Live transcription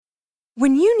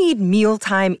When you need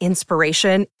mealtime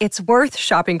inspiration, it's worth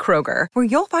shopping Kroger, where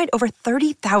you'll find over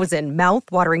 30,000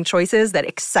 mouth-watering choices that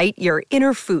excite your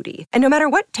inner foodie. And no matter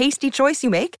what tasty choice you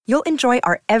make, you'll enjoy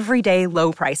our everyday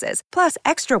low prices, plus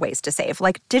extra ways to save,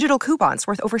 like digital coupons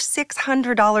worth over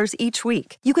 $600 each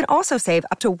week. You can also save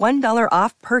up to $1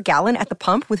 off per gallon at the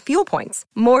pump with fuel points.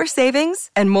 More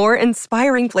savings and more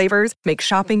inspiring flavors make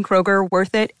shopping Kroger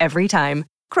worth it every time.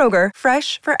 Kroger,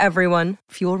 fresh for everyone.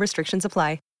 Fuel restrictions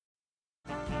apply.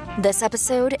 This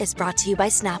episode is brought to you by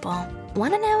Snapple.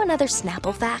 Want to know another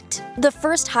Snapple fact? The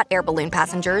first hot air balloon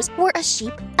passengers were a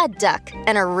sheep, a duck,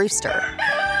 and a rooster.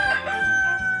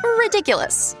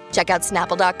 Ridiculous. Check out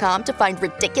Snapple.com to find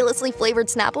ridiculously flavored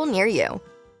Snapple near you.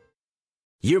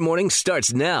 Your morning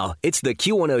starts now. It's the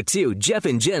Q102 Jeff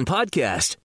and Jen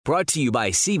podcast. Brought to you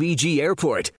by CBG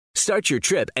Airport. Start your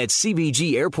trip at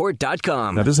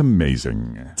CBGAirport.com. That is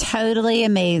amazing. Totally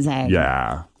amazing.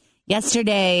 Yeah.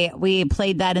 Yesterday, we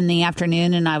played that in the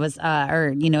afternoon, and I was,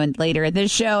 later in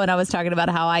this show, and I was talking about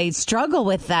how I struggle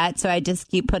with that, so I just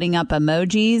keep putting up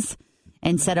emojis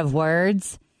instead of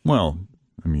words. Well,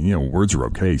 I mean, words are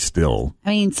okay still.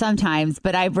 I mean, sometimes,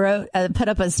 but I put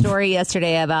up a story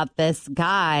yesterday about this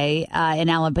guy in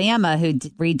Alabama who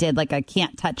redid like a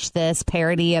Can't Touch This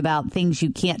parody about things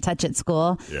you can't touch at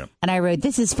school. Yeah. And I wrote,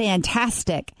 "This is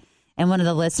fantastic." And one of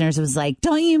the listeners was like,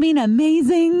 "Don't you mean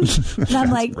amazing?" And I'm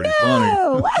like,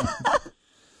 "No."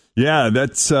 Yeah,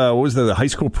 that's, what was that, the high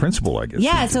school principal, I guess.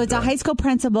 Yeah, so it's a high school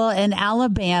principal in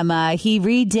Alabama. He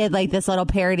redid like this little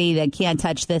parody that Can't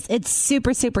Touch This. It's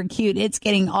super, super cute. It's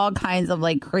getting all kinds of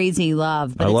like crazy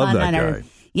love. But I it's love on that our, guy.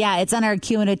 Yeah, it's on our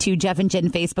Q102 Jeff and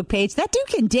Jen Facebook page. That dude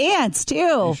can dance,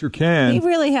 too. He sure can. He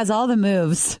really has all the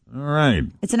moves. All right.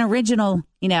 It's an original,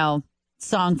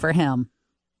 song for him.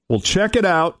 Well, check it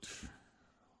out.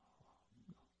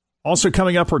 Also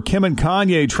coming up, are Kim and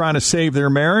Kanye trying to save their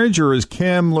marriage, or is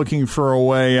Kim looking for a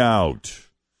way out?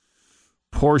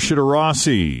 Portia de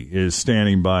Rossi is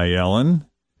standing by Ellen,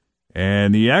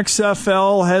 and the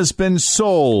XFL has been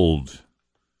sold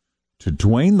to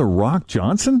Dwayne "The Rock"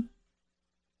 Johnson.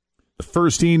 The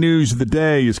first E-News of the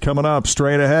day is coming up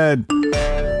straight ahead.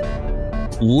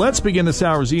 Let's begin this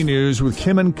hour's E-News with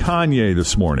Kim and Kanye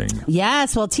this morning.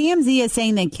 Yes, well, TMZ is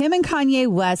saying that Kim and Kanye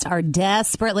West are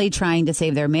desperately trying to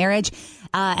save their marriage.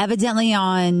 Evidently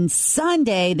on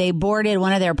Sunday, they boarded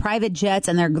one of their private jets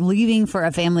and they're leaving for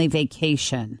a family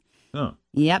vacation. Oh.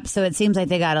 Yep. So it seems like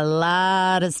they got a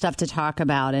lot of stuff to talk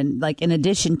about. And like in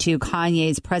addition to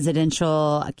Kanye's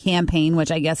presidential campaign, which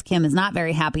I guess Kim is not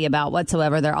very happy about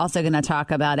whatsoever, they're also going to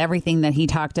talk about everything that he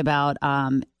talked about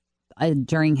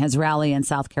during his rally in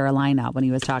South Carolina when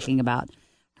he was talking about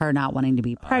her not wanting to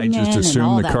be pregnant. I just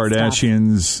assumed the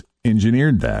Kardashians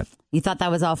engineered that. You thought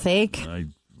that was all fake? At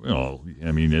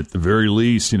the very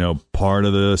least, part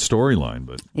of the storyline.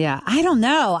 But yeah, I don't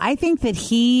know. I think that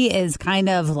he is kind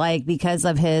of like, because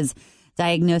of his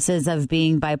diagnosis of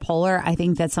being bipolar, I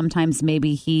think that sometimes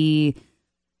maybe he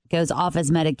goes off his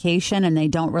medication and they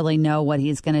don't really know what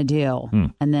he's going to do.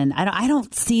 And then I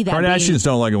don't see that. Kardashians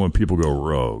don't like it when people go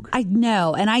rogue. I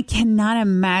know. And I cannot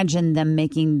imagine them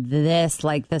making this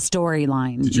like the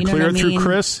storyline. Did you clear it through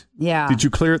Chris? Yeah. Did you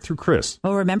clear it through Chris?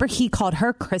 Well, remember he called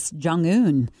her Chris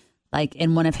Jong-un, like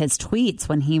in one of his tweets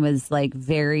when he was like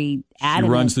very adamant.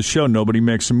 He runs the show. Nobody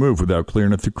makes a move without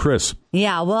clearing it through Chris.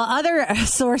 Yeah. Well, other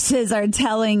sources are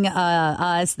telling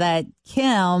us that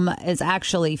Kim is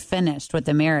actually finished with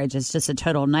the marriage. It's just a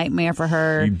total nightmare for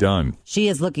her. She's done. She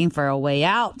is looking for a way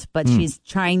out, but she's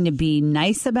trying to be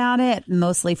nice about it,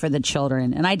 mostly for the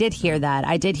children. And I did hear that.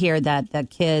 I did hear that the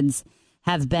kids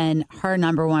have been her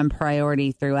number one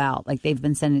priority throughout. Like they've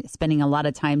been spending a lot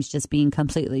of times just being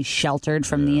completely sheltered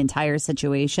from the entire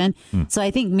situation. So I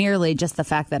think merely just the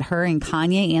fact that her and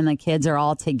Kanye and the kids are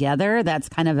all together, that's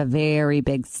kind of a very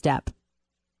big step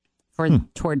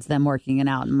towards them working it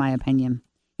out, in my opinion.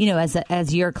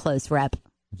 As your close rep.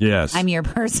 Yes. I'm your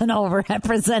personal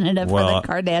representative for the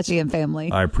Kardashian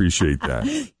family. I appreciate that.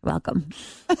 You're welcome.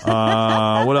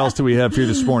 What else do we have here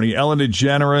this morning? Ellen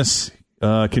DeGeneres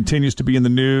continues to be in the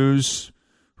news.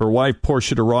 Her wife,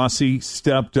 Portia de Rossi,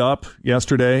 stepped up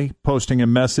yesterday, posting a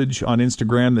message on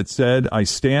Instagram that said, "I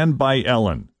stand by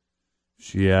Ellen."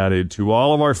 She added, "To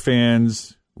all of our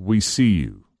fans, we see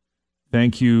you.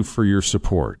 Thank you for your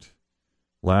support."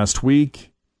 Last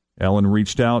week, Ellen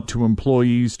reached out to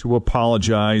employees to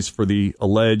apologize for the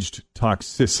alleged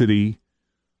toxicity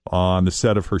on the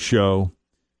set of her show.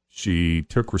 She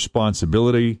took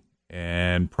responsibility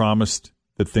and promised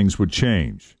that things would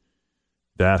change.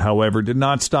 That, however, did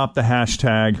not stop the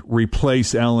hashtag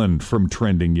Replace Ellen from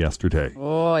trending yesterday.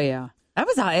 Oh, yeah.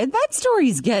 That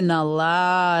story's getting a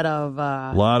lot of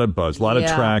buzz, a lot of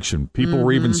traction. People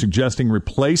were even suggesting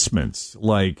replacements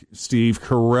like Steve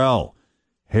Carell,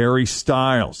 Harry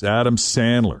Styles, Adam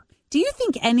Sandler. Do you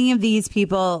think any of these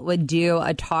people would do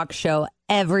a talk show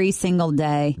every single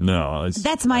day? No.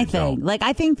 That's my thing. Like,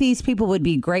 I think these people would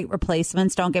be great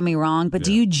replacements, don't get me wrong, but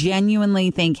do you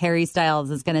genuinely think Harry Styles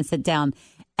is going to sit down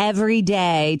every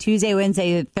day, Tuesday,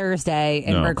 Wednesday, Thursday,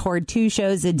 and record 2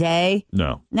 shows a day?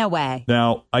 No. No way.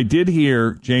 Now, I did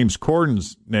hear James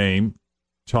Corden's name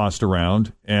tossed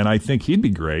around, and I think he'd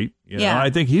be great. I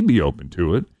think he'd be open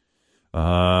to it. He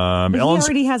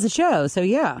already has a show, so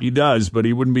yeah. He does, but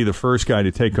he wouldn't be the first guy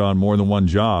to take on more than one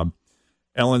job.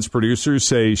 Ellen's producers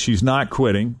say she's not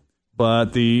quitting,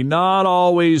 but the not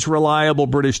always reliable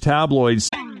British tabloids.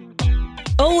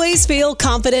 Always feel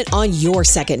confident on your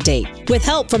second date. With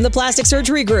help from the Plastic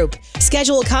Surgery Group.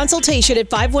 Schedule a consultation at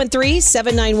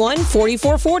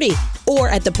 513-791-4440 or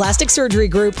at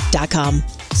theplasticsurgerygroup.com.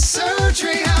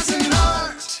 Surgery has an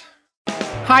art.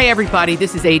 Hi, everybody.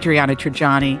 This is Adriana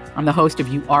Trajani. I'm the host of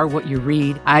You Are What You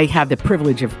Read. I have the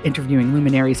privilege of interviewing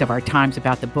luminaries of our times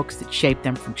about the books that shaped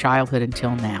them from childhood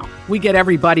until now. We get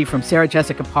everybody from Sarah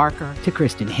Jessica Parker to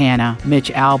Kristen Hanna, Mitch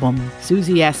Albom,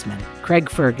 Susie Essman, Craig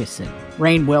Ferguson,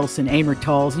 Rainn Wilson, Amor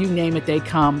Tolls, you name it, they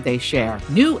come, they share.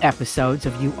 New episodes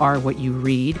of You Are What You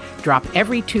Read drop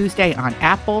every Tuesday on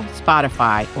Apple,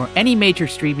 Spotify, or any major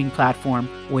streaming platform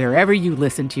wherever you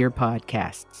listen to your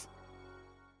podcasts.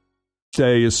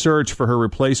 Say a search for her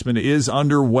replacement is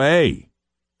underway,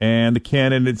 and the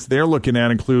candidates they're looking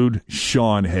at include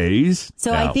Sean Hayes.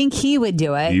 So now, I think he would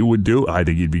do it. He would do it. I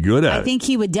think he'd be good at it. I think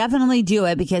he would definitely do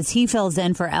it because he fills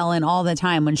in for Ellen all the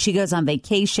time when she goes on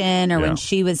vacation or when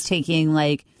she was taking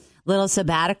like little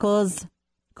sabbaticals.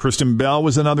 Kristen Bell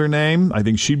was another name. I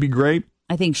think she'd be great.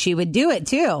 I think she would do it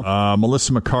too.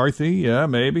 Melissa McCarthy, yeah,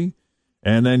 maybe.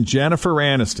 And then Jennifer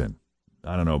Aniston.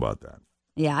 I don't know about that.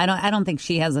 Yeah, I don't think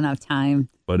she has enough time.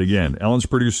 But again, Ellen's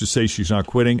producers say she's not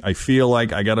quitting. I feel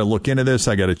like I got to look into this.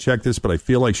 I got to check this, but I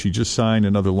feel like she just signed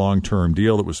another long-term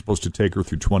deal that was supposed to take her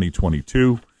through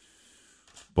 2022.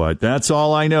 But that's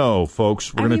all I know,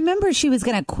 folks. I remember she was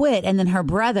going to quit, and then her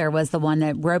brother was the one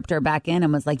that roped her back in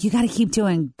and was like, you got to keep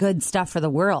doing good stuff for the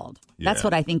world. Yeah. That's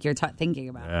what I think you're thinking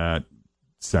about. That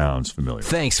sounds familiar.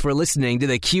 Thanks for listening to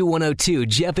the Q102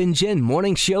 Jeff and Jen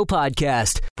Morning Show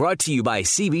podcast, brought to you by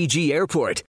CBG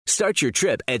Airport. Start your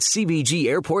trip at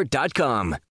CBGAirport.com.